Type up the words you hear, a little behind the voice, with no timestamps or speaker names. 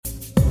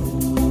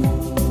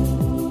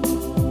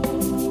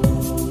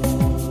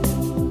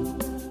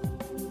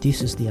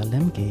This is the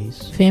Alem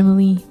Gaze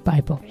Family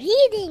Bible.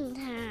 Reading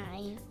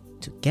time.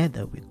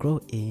 Together we grow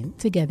in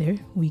Together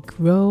we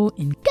grow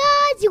in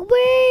God's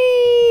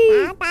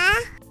Word. Papa.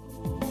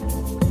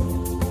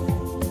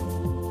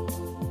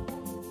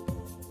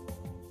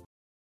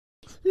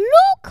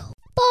 Luke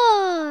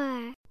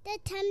 4. The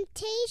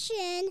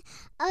temptation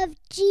of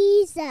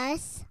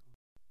Jesus.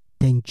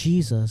 Then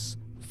Jesus,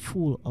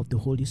 full of the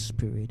Holy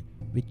Spirit,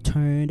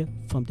 returned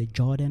from the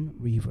Jordan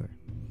River.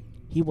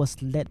 He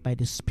was led by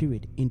the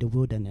Spirit in the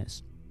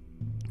wilderness,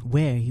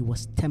 where he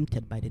was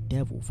tempted by the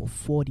devil for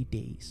 40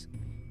 days.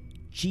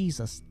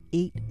 Jesus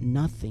ate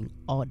nothing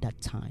all that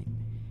time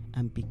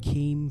and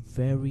became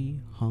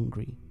very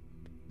hungry.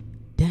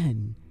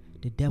 Then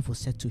the devil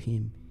said to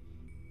him,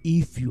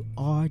 "If you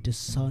are the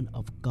Son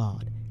of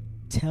God,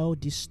 tell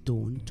this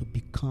stone to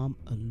become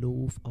a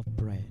loaf of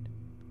bread."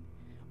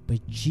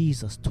 But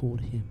Jesus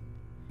told him,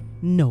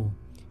 "No,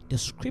 the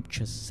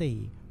scriptures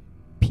say,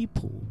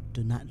 people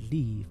do not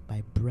live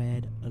by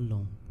bread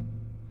alone."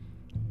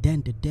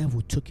 Then the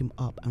devil took him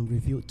up and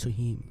revealed to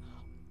him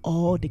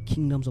all the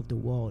kingdoms of the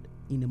world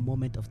in a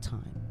moment of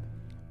time.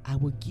 "I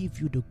will give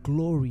you the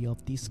glory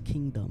of these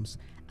kingdoms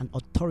and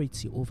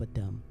authority over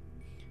them."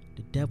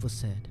 The devil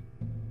said,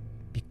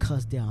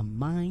 "Because they are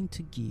mine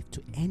to give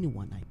to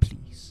anyone I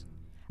please.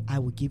 I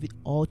will give it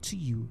all to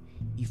you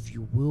if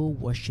you will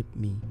worship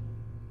me."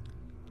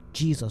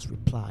 Jesus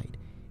replied,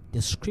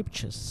 "The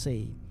scriptures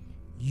say,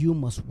 you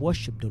must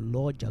worship the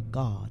Lord your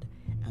God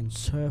and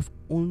serve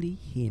only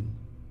him."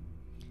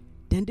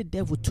 Then the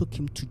devil took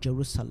him to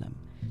Jerusalem,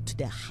 to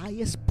the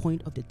highest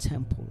point of the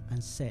temple,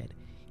 and said,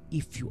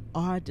 "If you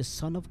are the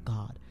Son of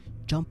God,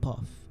 jump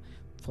off,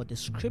 for the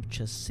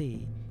scriptures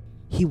say,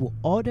 he will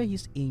order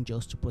his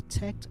angels to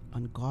protect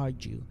and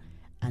guard you,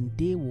 and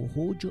they will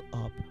hold you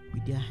up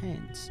with their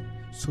hands,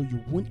 so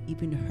you won't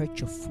even hurt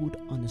your foot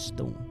on a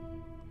stone."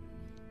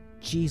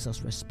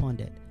 Jesus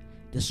responded,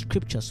 "The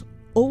scriptures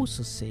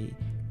also say,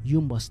 you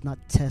must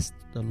not test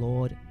the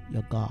Lord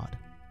your God."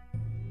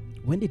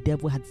 When the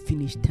devil had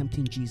finished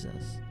tempting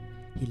Jesus,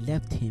 he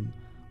left him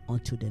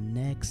until the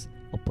next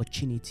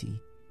opportunity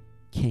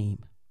came.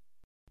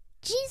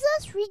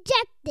 Jesus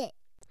rejected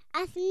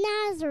at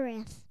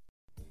Nazareth.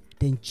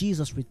 Then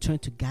Jesus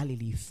returned to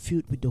Galilee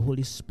filled with the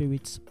Holy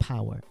Spirit's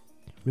power.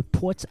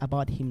 Reports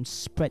about him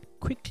spread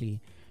quickly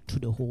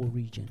through the whole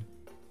region.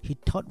 He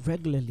taught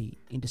regularly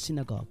in the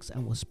synagogues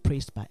and was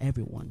praised by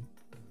everyone.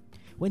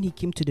 When he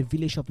came to the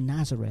village of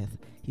Nazareth,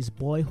 his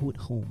boyhood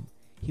home,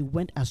 he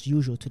went as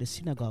usual to the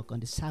synagogue on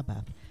the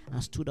Sabbath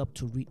and stood up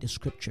to read the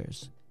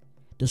scriptures.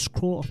 The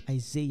scroll of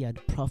Isaiah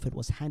the prophet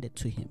was handed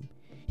to him.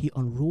 He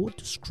unrolled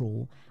the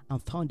scroll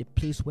and found the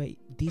place where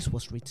this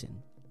was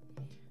written: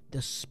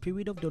 "The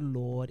Spirit of the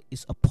Lord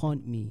is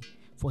upon me,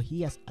 for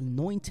he has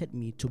anointed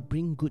me to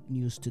bring good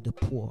news to the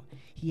poor.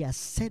 He has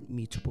sent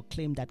me to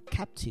proclaim that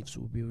captives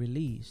will be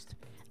released,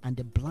 and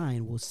the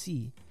blind will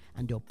see,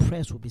 and the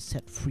oppressed will be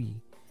set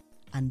free,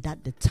 and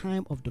that the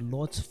time of the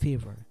Lord's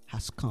favor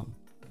has come."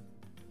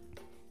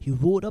 He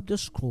rolled up the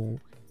scroll,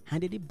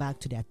 handed it back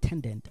to the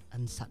attendant,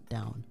 and sat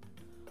down.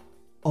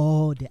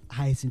 All the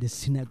eyes in the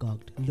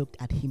synagogue looked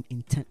at him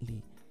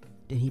intently.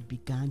 Then he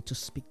began to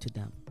speak to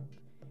them.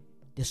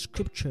 "The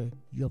scripture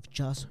you have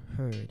just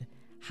heard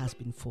has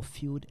been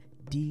fulfilled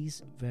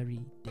this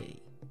very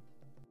day."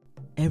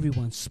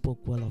 Everyone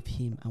spoke well of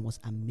him and was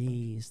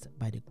amazed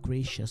by the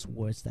gracious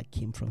words that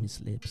came from his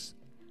lips.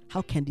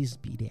 "How can this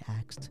be?" they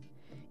asked.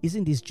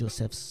 "Isn't this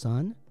Joseph's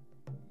son?"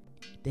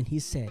 Then he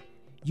said,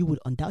 "You would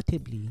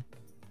undoubtedly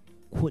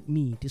quote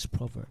me this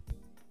proverb: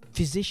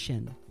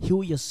 'Physician,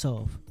 heal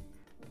yourself,'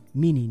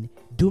 meaning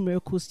do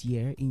miracles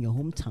here in your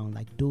hometown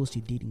like those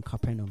you did in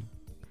Capernaum.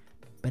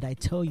 But I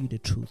tell you the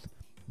truth,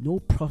 no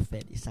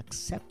prophet is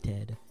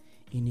accepted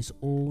in his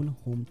own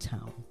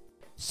hometown."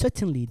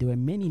 Certainly there were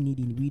many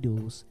needy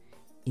widows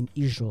in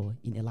Israel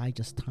in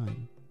Elijah's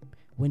time,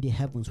 when the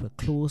heavens were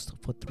closed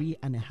for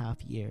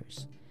 3.5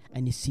 years,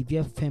 and a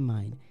severe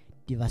famine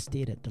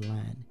devastated the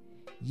land.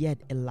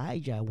 Yet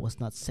Elijah was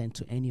not sent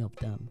to any of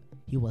them.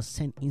 He was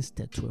sent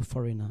instead to a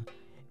foreigner,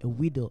 a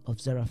widow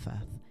of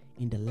Zarephath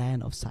in the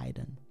land of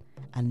Sidon.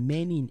 And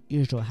many in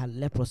Israel had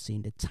leprosy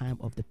in the time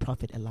of the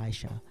prophet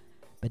Elisha,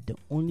 but the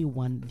only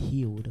one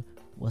healed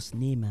was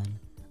Naaman,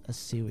 a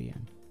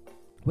Syrian.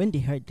 When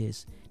they heard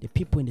this, the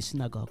people in the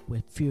synagogue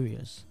were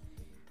furious.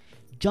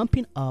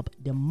 Jumping up,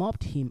 they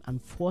mobbed him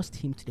and forced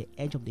him to the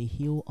edge of the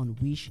hill on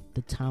which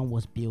the town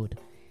was built.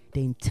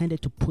 They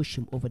intended to push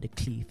him over the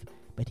cliff,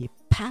 but he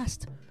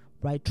passed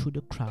right through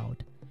the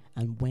crowd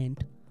and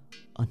went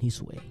on his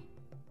way.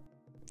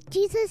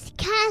 Jesus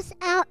cast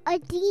out a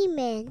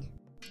demon.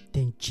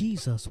 Then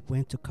Jesus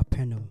went to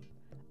Capernaum,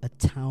 a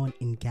town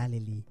in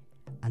Galilee,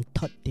 and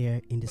taught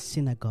there in the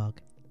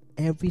synagogue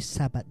every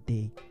Sabbath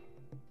day.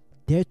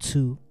 There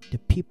too, the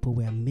people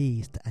were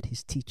amazed at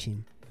his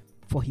teaching,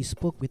 for he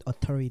spoke with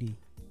authority.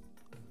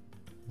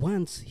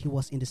 Once he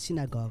was in the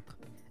synagogue,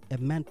 a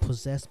man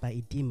possessed by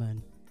a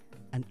demon,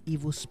 an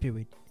evil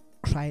spirit,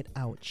 cried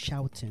out,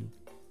 shouting,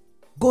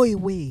 "Go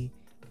away!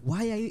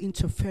 Why are you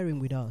interfering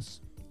with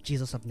us,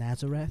 Jesus of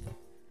Nazareth?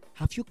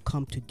 Have you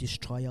come to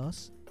destroy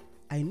us?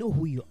 I know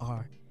who you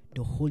are,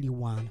 the Holy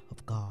One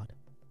of God."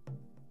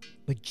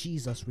 But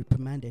Jesus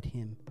reprimanded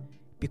him.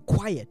 "Be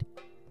quiet!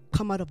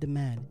 Come out of the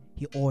man,"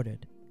 he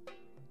ordered.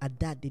 At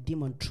that, the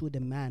demon threw the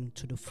man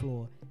to the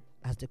floor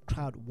as the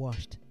crowd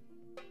watched.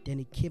 Then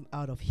it came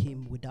out of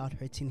him without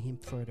hurting him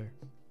further.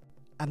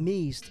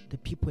 Amazed, the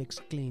people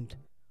exclaimed,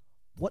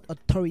 "What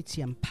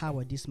authority and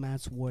power this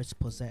man's words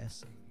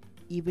possess!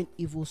 Even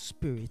evil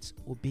spirits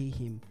obey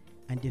him,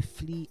 and they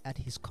flee at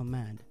his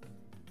command."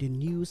 The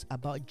news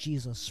about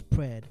Jesus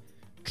spread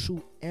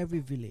through every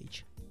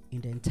village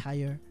in the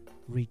entire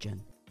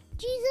region.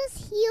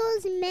 Jesus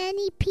heals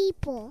many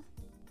people.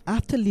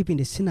 After leaving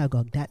the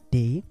synagogue that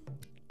day,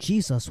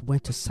 Jesus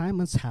went to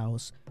Simon's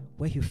house,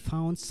 where he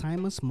found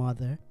Simon's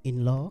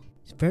mother-in-law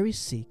very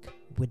sick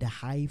with a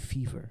high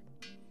fever.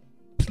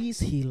 "Please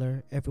heal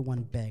her,"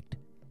 everyone begged.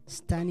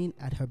 Standing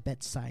at her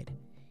bedside,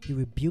 he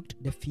rebuked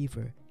the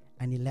fever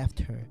and he left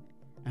her,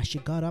 and she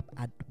got up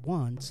at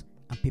once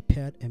and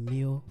prepared a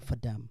meal for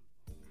them.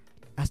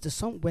 As the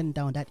sun went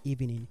down that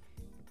evening,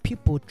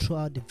 people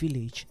throughout the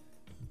village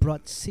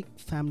brought sick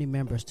family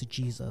members to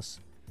Jesus.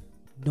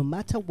 No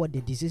matter what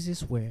the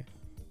diseases were,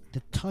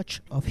 the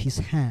touch of his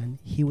hand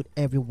healed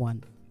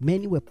everyone.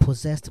 Many were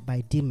possessed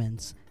by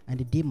demons, and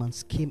the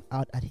demons came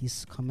out at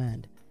his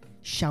command,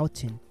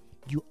 shouting,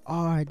 "You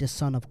are the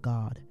Son of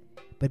God."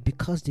 But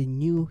because they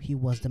knew he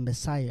was the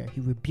Messiah, he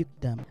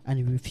rebuked them and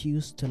he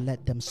refused to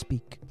let them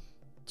speak.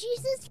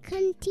 Jesus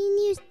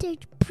continues to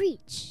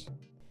preach.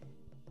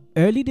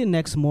 Early the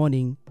next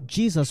morning,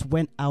 Jesus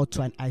went out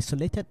to an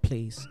isolated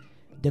place.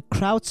 The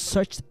crowd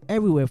searched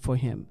everywhere for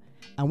him,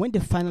 and when they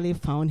finally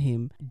found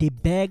him, they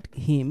begged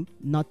him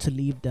not to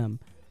leave them.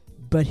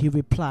 But he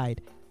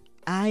replied,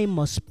 "I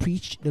must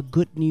preach the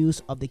good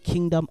news of the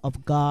kingdom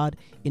of God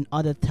in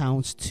other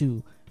towns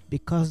too,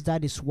 because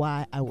that is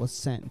why I was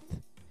sent."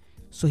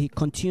 So he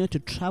continued to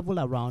travel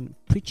around,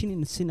 preaching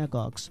in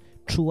synagogues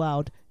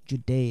throughout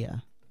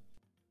Judea.